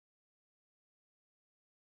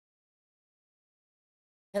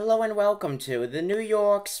Hello and welcome to the New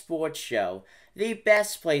York Sports Show, the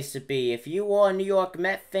best place to be. If you are a New York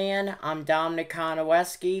Met fan, I'm Dominic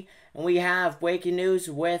Konowski, and we have breaking news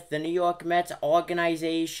with the New York Mets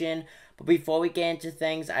organization. But before we get into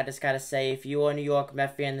things, I just gotta say, if you are a New York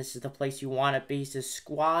Met fan, this is the place you want to be.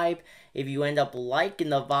 Subscribe if you end up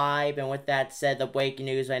liking the vibe. And with that said, the breaking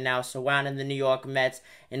news right now surrounding the New York Mets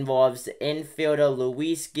involves infielder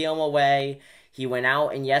Luis Guillorme. He went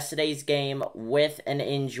out in yesterday's game with an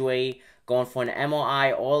injury, going for an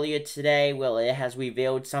MRI earlier today. Well, it has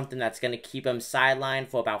revealed something that's going to keep him sidelined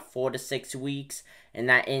for about 4 to 6 weeks, and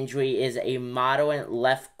that injury is a moderate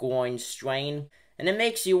left groin strain. And it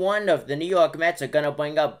makes you wonder if the New York Mets are going to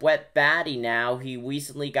bring up Brett Baty now. He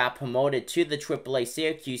recently got promoted to the AAA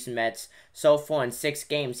Syracuse Mets. So far in 6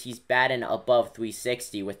 games, he's batting above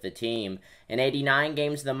 360 with the team. In 89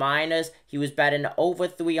 games in the minors, he was batting over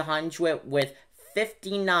 300 with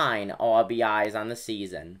 59 RBIs on the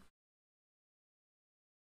season.